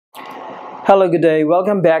Hello, good day.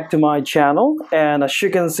 Welcome back to my channel. And as you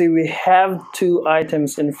can see, we have two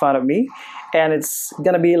items in front of me, and it's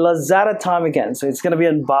gonna be Lazada time again. So it's gonna be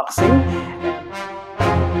unboxing,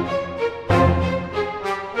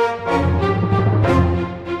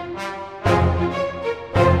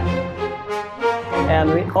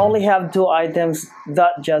 and we only have two items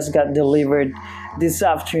that just got delivered this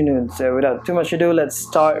afternoon. So without too much ado, let's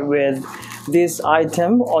start with this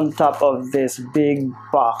item on top of this big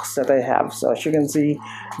box that I have. So as you can see,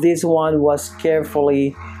 this one was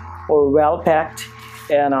carefully or well packed,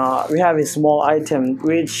 and we have a small item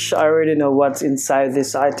which I already know what's inside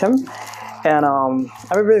this item, and I'm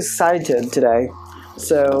really excited today.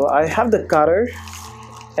 So I have the cutter,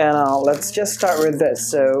 and let's just start with this.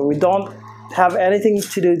 So we don't have anything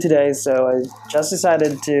to do today, so I just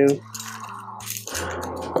decided to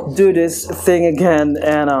do this thing again,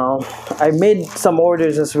 and I made some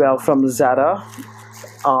orders as well from Lazada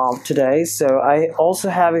today. So I also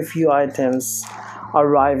have a few items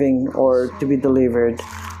arriving or to be delivered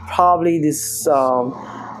probably this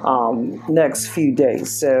next few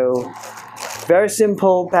days. So very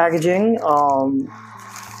simple packaging.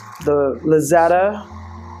 The Lazada,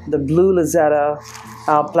 the blue Lazada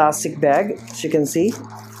plastic bag, as you can see,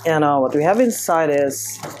 and what we have inside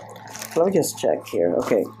is, let me just check here.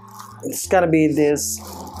 Okay, it's gotta be this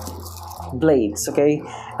blades. Okay,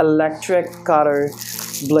 electric cutter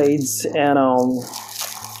blades, and all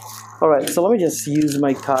right, so let me just use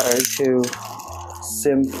my cutter to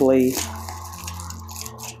simply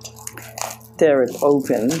tear it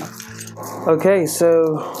open. Okay,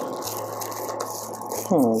 so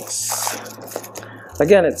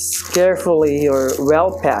again, it's carefully or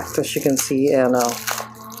well packed, as you can see, and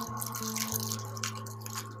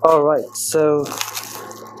all right, so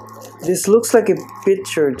this looks like a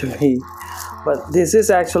picture to me, but this is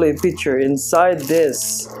actually a picture inside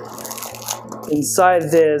this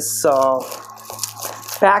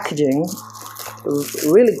packaging.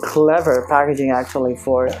 Really clever packaging actually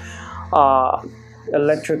for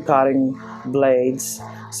electric cutting blades.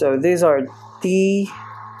 So these are T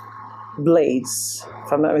blades,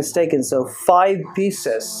 if I'm not mistaken. So five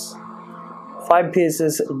pieces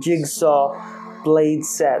jigsaw blade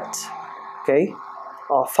set. Okay,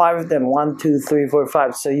 five of them, 1 2 3 4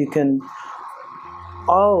 5. So you can,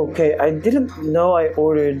 oh, okay, I didn't know I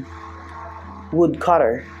ordered wood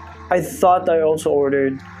cutter. I thought I also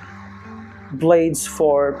ordered blades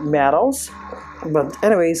for metals, but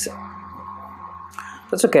anyways,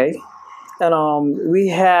 that's okay. And we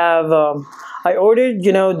have I ordered,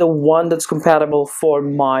 the one that's compatible for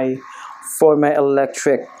my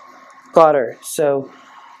electric cutter. So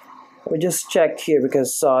we just check here,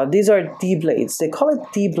 because these are T blades. They call it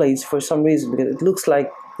T blades for some reason, because it looks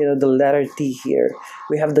like, the letter T here.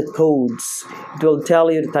 We have the codes. It will tell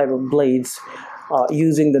you the type of blades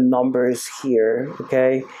using the numbers here.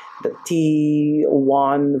 Okay, the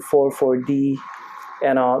T144D,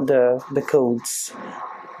 and the codes.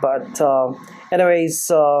 But anyways,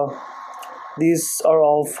 these are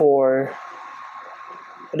all for,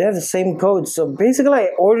 they have the same code. So basically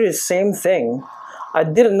I ordered the same thing. I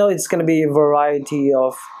didn't know it's gonna be a variety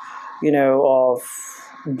of of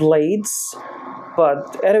blades,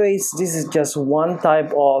 but anyways, this is just one type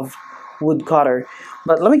of wood cutter.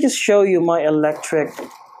 But let me just show you my electric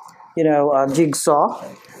jigsaw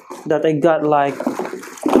that I got like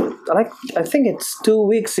I think it's 2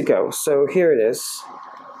 weeks ago. So here it is.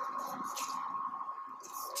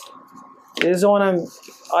 This is one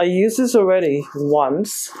I used this already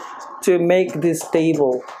once to make this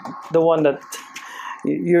table, the one that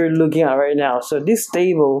you're looking at right now. So this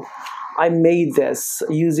table, I made this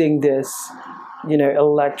using this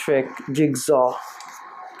electric jigsaw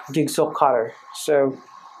cutter. So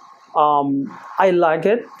I like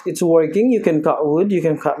it. It's working. You can cut wood, you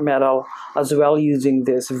can cut metal as well using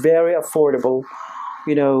this very affordable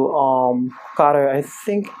cutter. I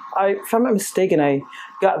think, if I'm not mistaken, I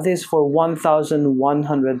got this for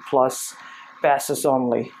 1,100 plus pesos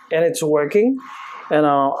only, and it's working. And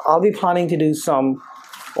I'll be planning to do some,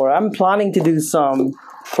 or I'm planning to do some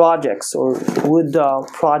projects or wood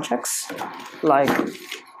projects, like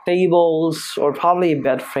tables or probably a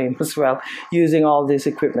bed frame as well, using all this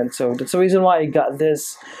equipment. So that's the reason why I got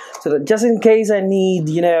this, so that just in case I need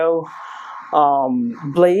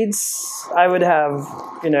blades, I would have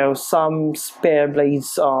some spare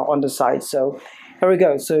blades on the side. So here we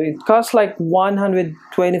go. So it costs like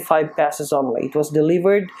 125 pesos only. It was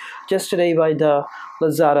delivered just today by the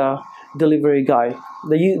Lazada delivery guy,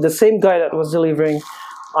 the same guy that was delivering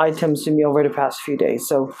items to me over the past few days.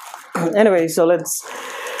 So anyway, so let's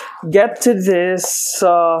get to this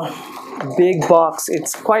big box.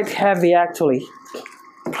 It's quite heavy actually,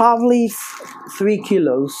 probably 3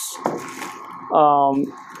 kilos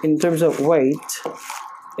in terms of weight.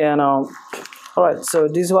 And all right, so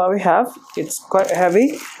this is what we have. It's quite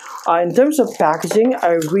heavy. In terms of packaging,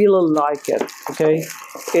 I really like it. Okay,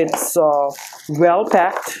 it's well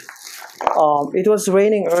packed. It was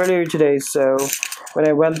raining earlier today, so when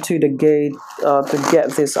I went to the gate to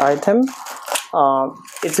get this item,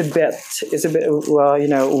 it's a bit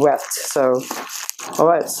wet. So all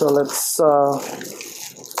right, so let's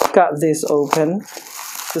cut this open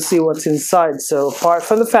to see what's inside. So apart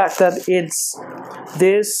from the fact that it's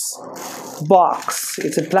this box,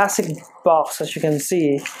 it's a plastic box, as you can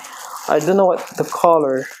see. I don't know what the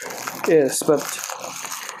color is, but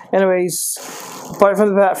anyways, apart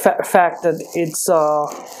from the fact that it's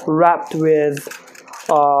wrapped with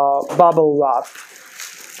bubble wrap,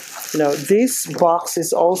 this box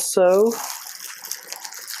is also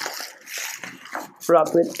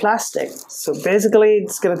wrapped with plastic. So basically,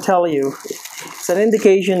 it's gonna tell you, it's an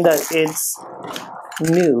indication that it's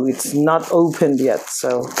new, it's not opened yet.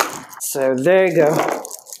 So there you go.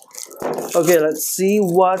 Okay, let's see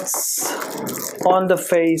what's on the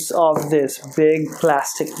face of this big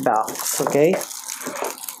plastic box. Okay,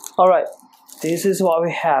 all right, this is what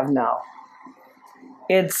we have now.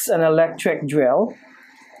 It's an electric drill,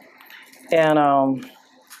 and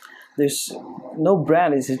there's no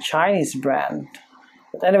brand. It's a Chinese brand,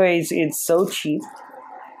 but anyways, it's so cheap.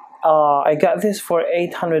 I got this for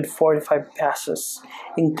 845 pesos,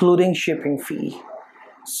 including shipping fee.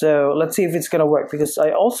 So let's see if it's gonna work, because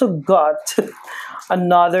I also got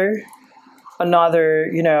another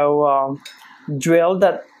drill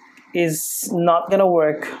that is not gonna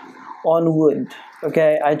work on wood.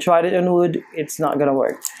 Okay, I tried it on wood. It's not gonna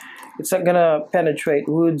work. It's not gonna penetrate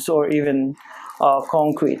woods or even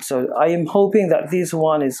concrete. So I am hoping that this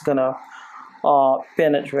one is gonna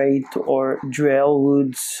penetrate or drill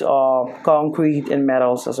woods, concrete, and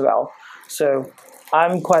metals as well. So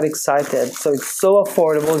I'm quite excited. So it's so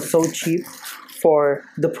affordable, so cheap for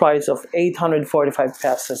the price of 845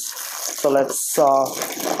 pesos. So let's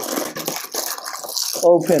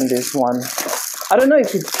open this one. I don't know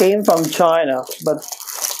if it came from China, but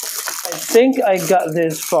I think I got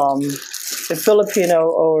this from a Filipino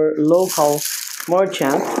or local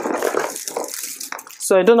merchant.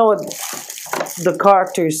 So I don't know what the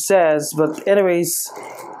character says, but anyways,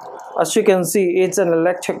 as you can see, it's an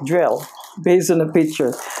electric drill based on the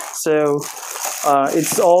picture. So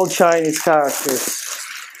it's all Chinese characters.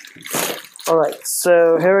 All right,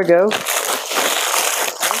 so here we go.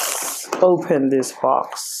 Let's open this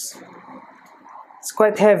box. It's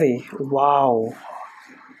quite heavy. Wow.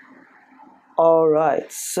 All right,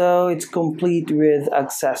 so it's complete with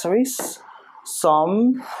accessories.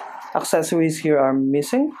 Some accessories here are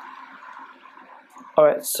missing. All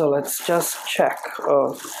right, so let's just check.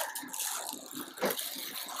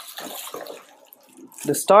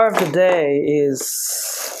 The star of the day is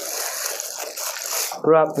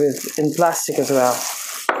wrapped in plastic as well.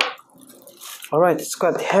 All right, it's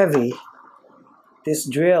quite heavy. This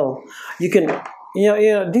drill, you can,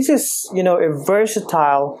 this is a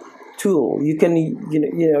versatile tool. You can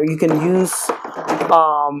you can use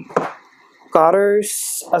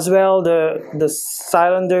cutters as well. The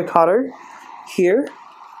cylinder cutter here,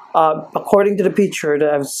 according to the picture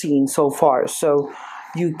that I've seen so far. So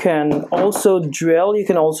you can also drill, you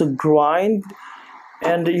can also grind,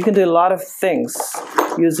 and you can do a lot of things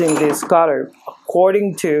using this cutter,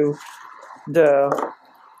 according to the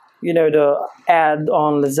the ad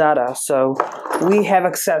on Lazada. So we have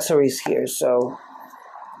accessories here. So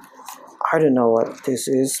I don't know what this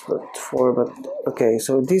is, but okay.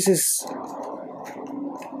 So this is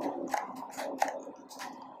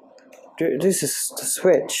the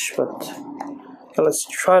switch, but let's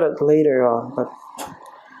try that later on. But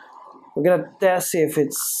we're gonna test if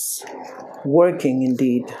it's working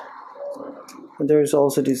indeed. And there's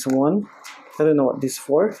also this one. I don't know what this is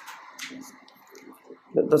for.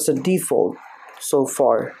 That's a default so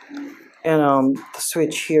far. And the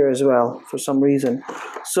switch here as well for some reason.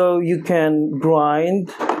 So you can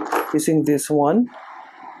grind using this one.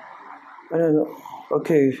 I don't know.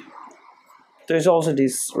 Okay. There's also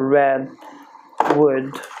this red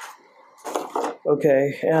wood.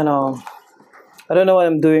 Okay, and I don't know what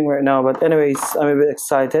I'm doing right now, but anyways, I'm a bit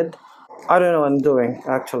excited. I don't know what I'm doing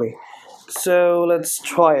actually. So let's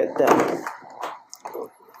try it then.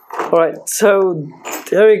 Alright, so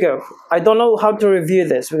there we go. I don't know how to review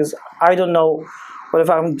this because I don't know what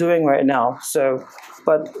I'm doing right now. So,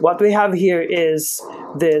 but what we have here is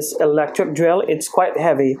this electric drill. It's quite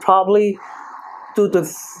heavy, probably 2 to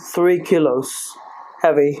 3 kilos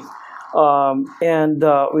heavy. And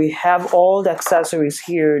we have all the accessories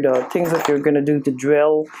here, the things that you're gonna do to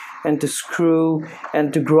drill and to screw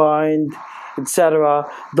and to grind, etc.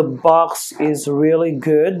 The box is really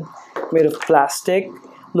good, made of plastic,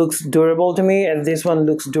 looks durable to me, and this one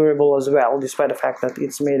looks durable as well, despite the fact that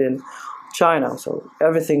it's made in China. So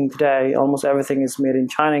everything today, almost everything is made in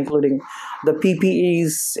China, including the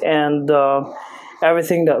PPEs and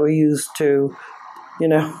everything that we use to, you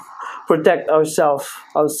know, protect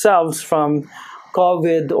ourselves from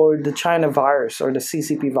COVID or the China virus or the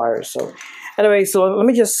CCP virus. So anyway, so let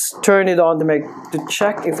me just turn it on to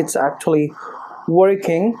check if it's actually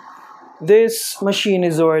working. This machine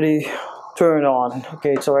is already turned on.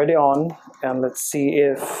 Okay, it's already on, and let's see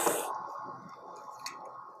if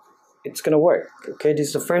it's gonna work. Okay, this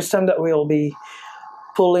is the first time that we'll be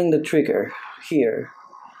pulling the trigger here.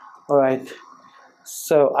 All right.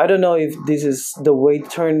 So I don't know if this is the way to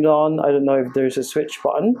turn it on. I don't know if there's a switch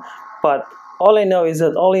button, but all I know is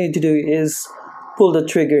that all you need to do is pull the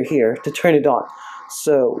trigger here to turn it on.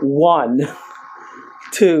 So 1,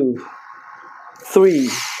 2, 3.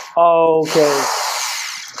 Okay.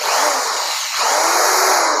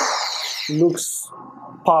 Looks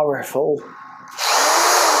powerful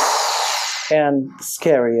and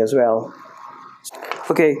scary as well.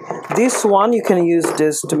 Okay, this one you can use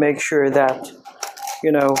this to make sure that,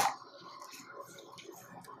 you know,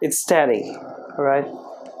 it's steady. All right,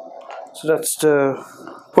 so that's the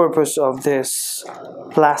purpose of this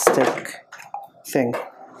plastic thing.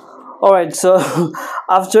 All right, so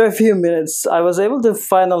after a few minutes I was able to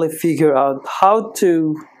finally figure out how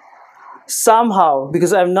to somehow,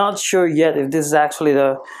 because I'm not sure yet if this is actually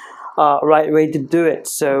the right way to do it,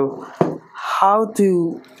 so how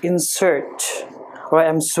to insert. All right,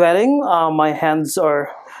 I'm sweating, my hands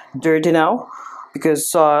are dirty now because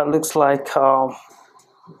it looks like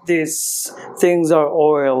these things are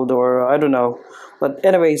oiled, or I don't know. But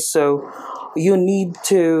anyway, so you need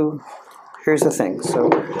to, here's the thing, so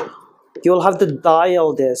you'll have to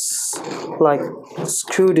dial this, like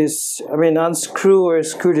screw this, I mean unscrew or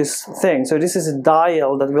screw this thing. So this is a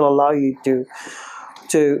dial that will allow you to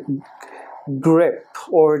grip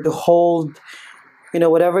or to hold, you know,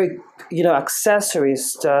 whatever, you know,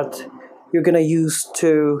 accessories that you're gonna use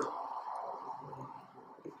to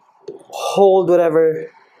hold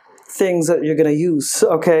whatever things that you're gonna use.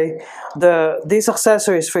 Okay, these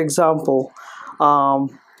accessories, for example,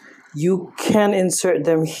 you can insert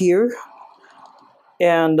them here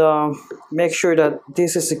and make sure that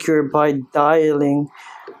this is secure by dialing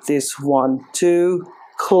this one to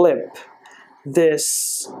clip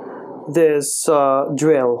this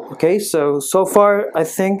drill. Okay, so far I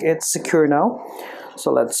think it's secure now.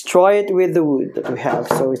 So let's try it with the wood that we have.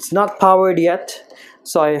 So it's not powered yet,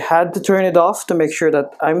 so I had to turn it off to make sure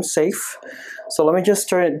that I'm safe. So let me just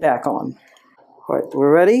turn it back on. All right,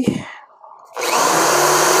 we're ready.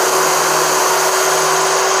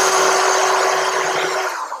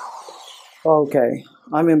 Okay,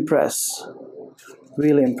 I'm impressed,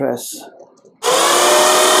 really impressed.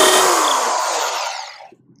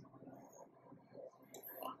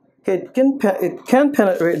 It can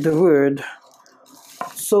penetrate the wood.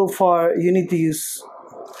 So far you need to use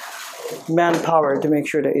manpower to make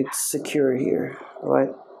sure that it's secure here. All right,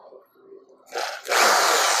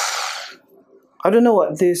 I don't know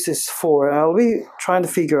what this is for. I'll be trying to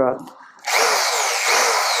figure out.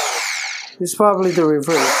 It's probably the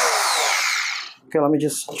reverse. Okay, let me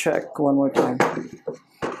just check one more time.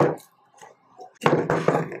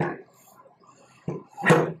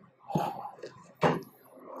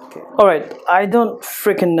 Alright, I don't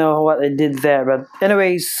freaking know what I did there, but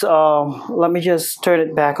anyways, let me just turn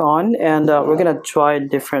it back on, and we're gonna try a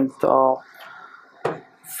different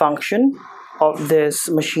function of this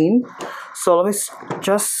machine. So let me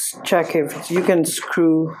just check if you can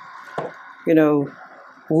screw, you know,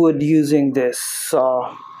 wood using this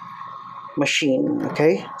machine.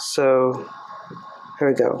 Okay, so here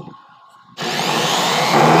we go.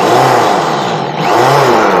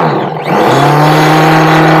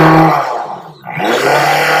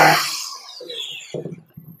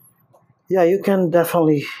 Yeah, you can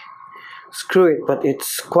definitely screw it, but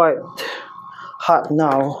it's quite hot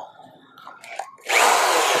now.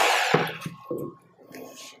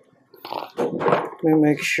 Let me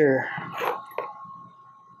make sure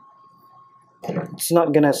it's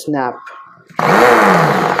not gonna snap.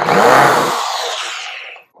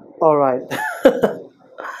 All right.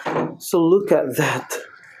 So look at that.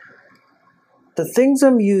 The things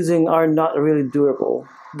I'm using are not really durable.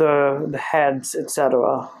 The heads,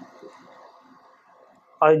 etc.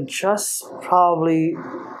 I just probably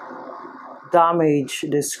damage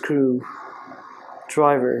the screw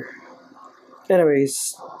driver.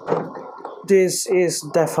 Anyways, this is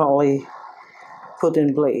definitely put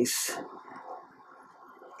in place.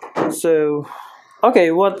 So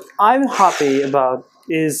okay, what I'm happy about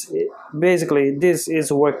is basically this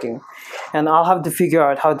is working, and I'll have to figure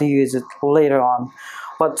out how to use it later on.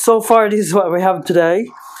 But so far, this is what we have today.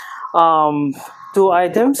 Two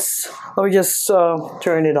items. Let me just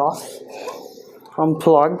turn it off,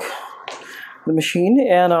 unplug the machine,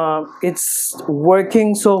 and it's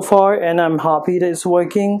working so far, and I'm happy that it's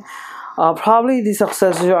working. Probably these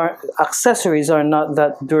accessories are not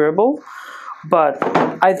that durable, but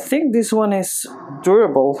I think this one is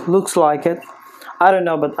durable. Looks like it. I don't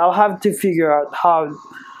know, but I'll have to figure out how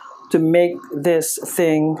to make this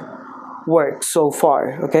thing work so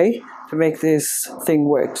far. Okay, to make this thing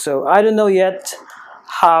work. So I don't know yet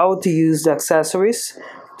how to use the accessories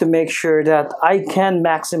to make sure that I can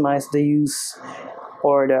maximize the use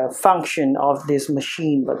or the function of this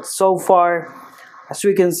machine. But so far, as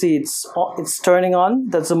we can see, it's turning on.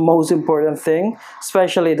 That's the most important thing,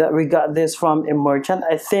 especially that we got this from a merchant.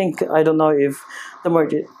 I don't know if the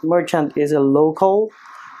merchant is a local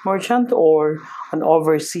merchant or an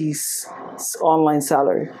overseas online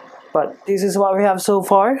seller, but this is what we have so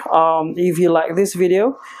far. If you like this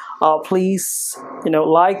video, please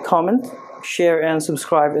like, comment, share, and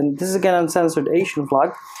subscribe. And this is again Uncensored Asian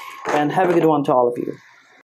Vlog, and have a good one to all of you.